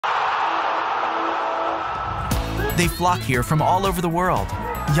They flock here from all over the world.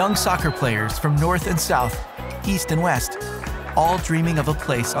 Young soccer players from north and south, east and west, all dreaming of a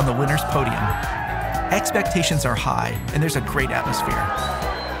place on the winner's podium. Expectations are high, and there's a great atmosphere.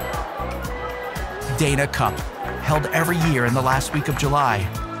 Dana Cup, held every year in the last week of July,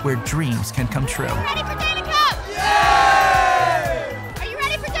 where dreams can come true. Ready for Dana Cup? Yeah! Are you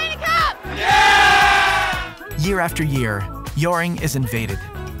ready for Dana Cup? Yeah! Year after year, Hjørring is invaded.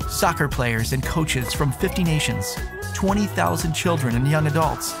 Soccer players and coaches from 50 nations, 20,000 children and young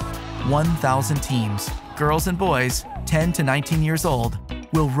adults, 1,000 teams, girls and boys, 10 to 19 years old,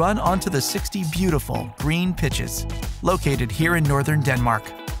 will run onto the 60 beautiful green pitches located here in northern Denmark.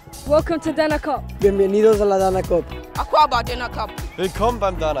 Welcome to Dana Cup. Bienvenidos a la Dana Cup. Aquaba Dana Cup. Velkommen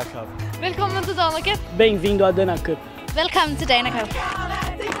beim Dana Cup. Velkommen til Dana Cup. Bem-vindo à Dana Cup. Velkommen til Dana Cup.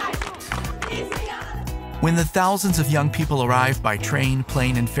 When the thousands of young people arrive by train,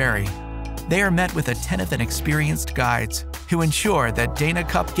 plane, and ferry, they are met with attentive and experienced guides who ensure that Dana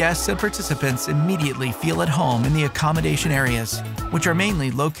Cup guests and participants immediately feel at home in the accommodation areas, which are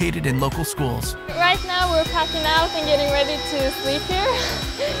mainly located in local schools. Right now we're packing out and getting ready to sleep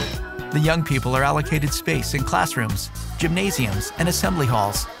here. The young people are allocated space in classrooms, gymnasiums, and assembly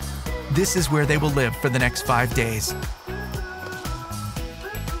halls. This is where they will live for the next 5 days.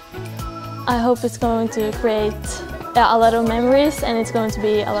 I hope it's going to create a lot of memories and it's going to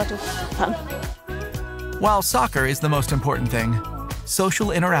be a lot of fun. While soccer is the most important thing,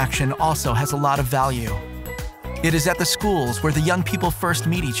 social interaction also has a lot of value. It is at the schools where the young people first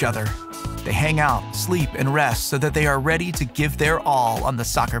meet each other. They hang out, sleep, and rest so that they are ready to give their all on the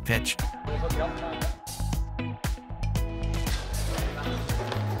soccer pitch.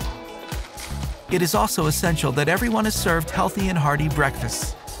 It is also essential that everyone is served healthy and hearty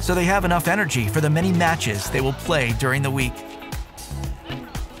breakfasts, so they have enough energy for the many matches they will play during the week.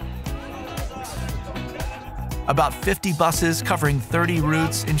 About 50 buses covering 30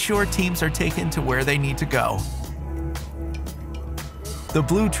 routes ensure teams are taken to where they need to go. The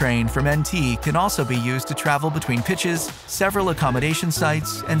blue train from NT can also be used to travel between pitches, several accommodation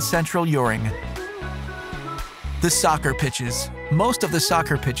sites, and central Hjørring. The soccer pitches. Most of the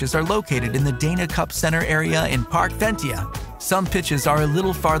soccer pitches are located in the Dana Cup Center area in Park Ventia. Some pitches are a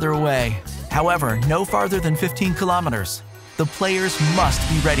little farther away. However, no farther than 15 kilometers. The players must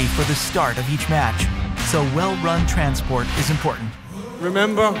be ready for the start of each match, so well-run transport is important.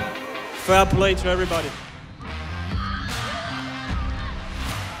 Remember, fair play to everybody.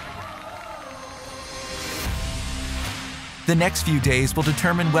 The next few days will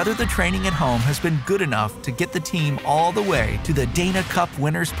determine whether the training at home has been good enough to get the team all the way to the Dana Cup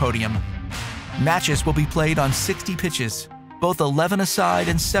winners' podium. Matches will be played on 60 pitches, both 11-a-side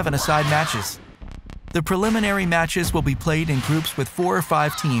and 7-a-side matches. The preliminary matches will be played in groups with 4 or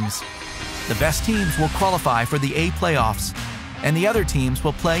 5 teams. The best teams will qualify for the A playoffs, and the other teams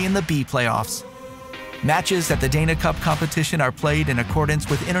will play in the B playoffs. Matches at the Dana Cup competition are played in accordance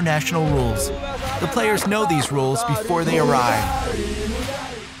with international rules. The players know these rules before they arrive.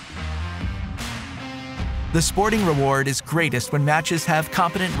 The sporting reward is greatest when matches have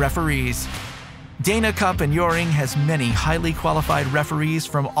competent referees. Dana Cup in Hjørring has many highly qualified referees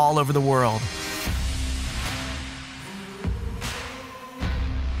from all over the world.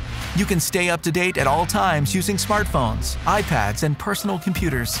 You can stay up to date at all times using smartphones, iPads, and personal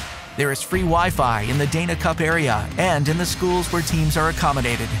computers. There is free Wi-Fi in the Dana Cup area and in the schools where teams are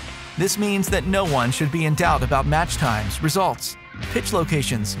accommodated. This means that no one should be in doubt about match times, results, pitch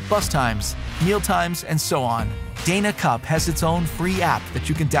locations, bus times, meal times, and so on. Dana Cup has its own free app that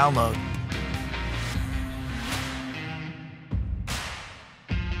you can download.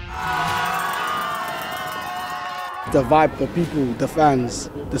 The vibe, the people, the fans,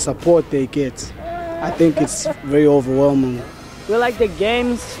 the support they get, I think it's very overwhelming. We like the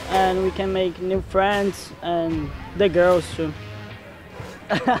games and we can make new friends and the girls too.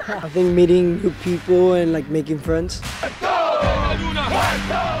 I think meeting new people and like making friends.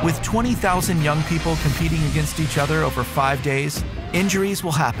 With 20,000 young people competing against each other over 5 days, injuries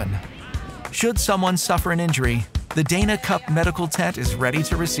will happen. Should someone suffer an injury, the Dana Cup medical tent is ready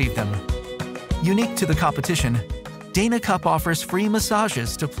to receive them. Unique to the competition, Dana Cup offers free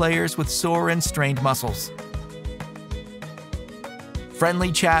massages to players with sore and strained muscles.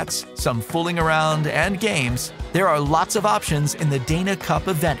 Friendly chats, some fooling around, and games, there are lots of options in the Dana Cup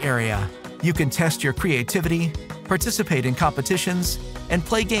event area. You can test your creativity, participate in competitions, and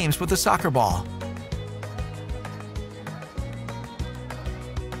play games with a soccer ball.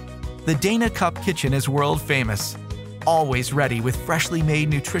 The Dana Cup kitchen is world famous, always ready with freshly made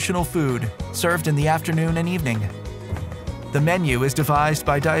nutritional food served in the afternoon and evening. The menu is devised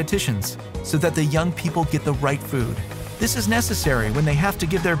by dietitians so that the young people get the right food. This is necessary when they have to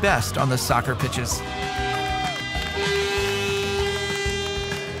give their best on the soccer pitches.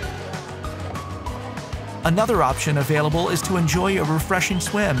 Another option available is to enjoy a refreshing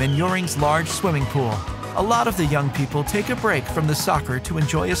swim in Hjørring's large swimming pool. A lot of the young people take a break from the soccer to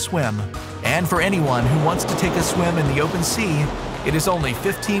enjoy a swim. And for anyone who wants to take a swim in the open sea, it is only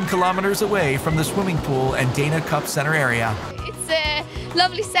 15 kilometers away from the swimming pool and Dana Cup Center area. It's a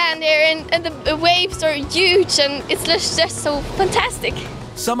lovely sand here and the waves are huge and it's just so fantastic.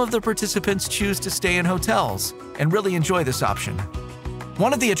 Some of the participants choose to stay in hotels and really enjoy this option.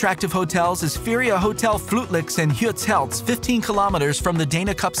 One of the attractive hotels is Feria Hotel Flutlicks in Hjørring, 15 kilometers from the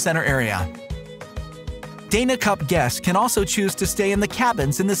Dana Cup Center area. Dana Cup guests can also choose to stay in the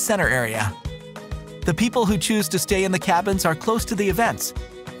cabins in the center area. The people who choose to stay in the cabins are close to the events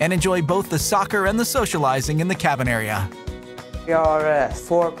and enjoy both the soccer and the socializing in the cabin area. We are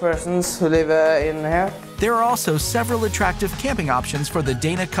 4 persons who live in here. There are also several attractive camping options for the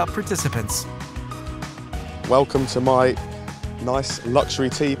Dana Cup participants. Welcome to my nice luxury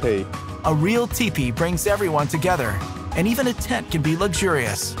teepee. A real teepee brings everyone together, and even a tent can be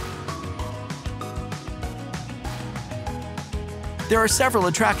luxurious. There are several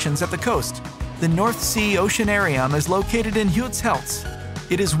attractions at the coast. The North Sea Oceanarium is located in Hjørring.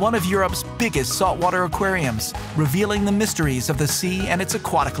 It is one of Europe's biggest saltwater aquariums, revealing the mysteries of the sea and its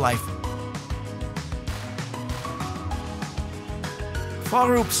aquatic life.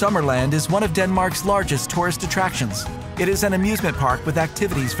 Farup Summerland is one of Denmark's largest tourist attractions. It is an amusement park with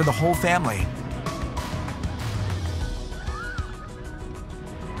activities for the whole family.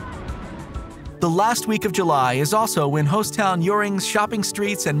 The last week of July is also when Hostown Hjørring's shopping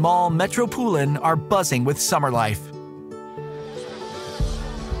streets and mall Metropolen are buzzing with summer life.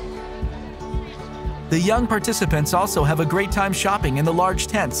 The young participants also have a great time shopping in the large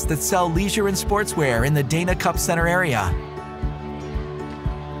tents that sell leisure and sportswear in the Dana Cup Center area.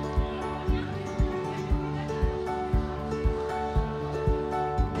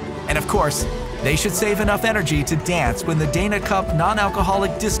 And of course, they should save enough energy to dance when the Dana Cup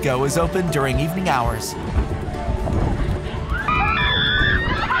non-alcoholic disco is open during evening hours.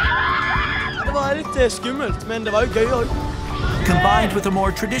 Det var litt skummelt, men det var jo gøy også. Combined with a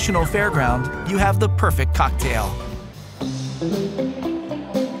more traditional fairground, you have the perfect cocktail.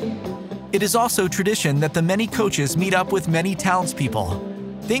 It is also tradition that the many coaches meet up with many townspeople.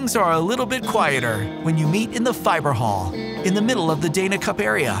 Things are a little bit quieter when you meet in the Fiber Hall, in the middle of the Dana Cup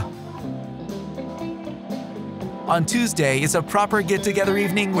area. On Tuesday is a proper get-together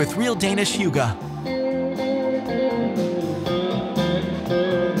evening with real Danish hygge.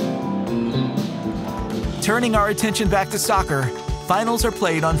 Turning our attention back to soccer, finals are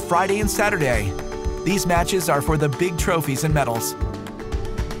played on Friday and Saturday. These matches are for the big trophies and medals.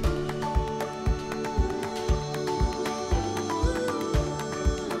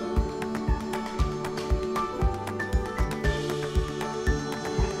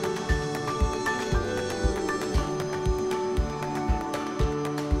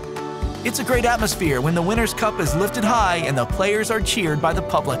 It's a great atmosphere when the winner's cup is lifted high and the players are cheered by the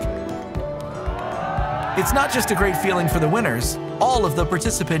public. It's not just a great feeling for the winners. All of the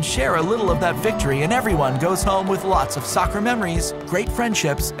participants share a little of that victory and everyone goes home with lots of soccer memories, great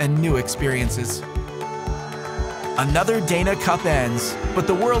friendships, and new experiences. Another Dana Cup ends, but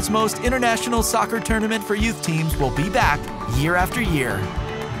the world's most international soccer tournament for youth teams will be back year after year.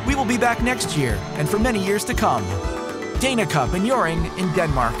 We will be back next year and for many years to come. Dana Cup in Hjørring in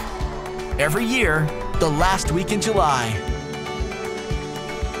Denmark. Every year, the last week in July.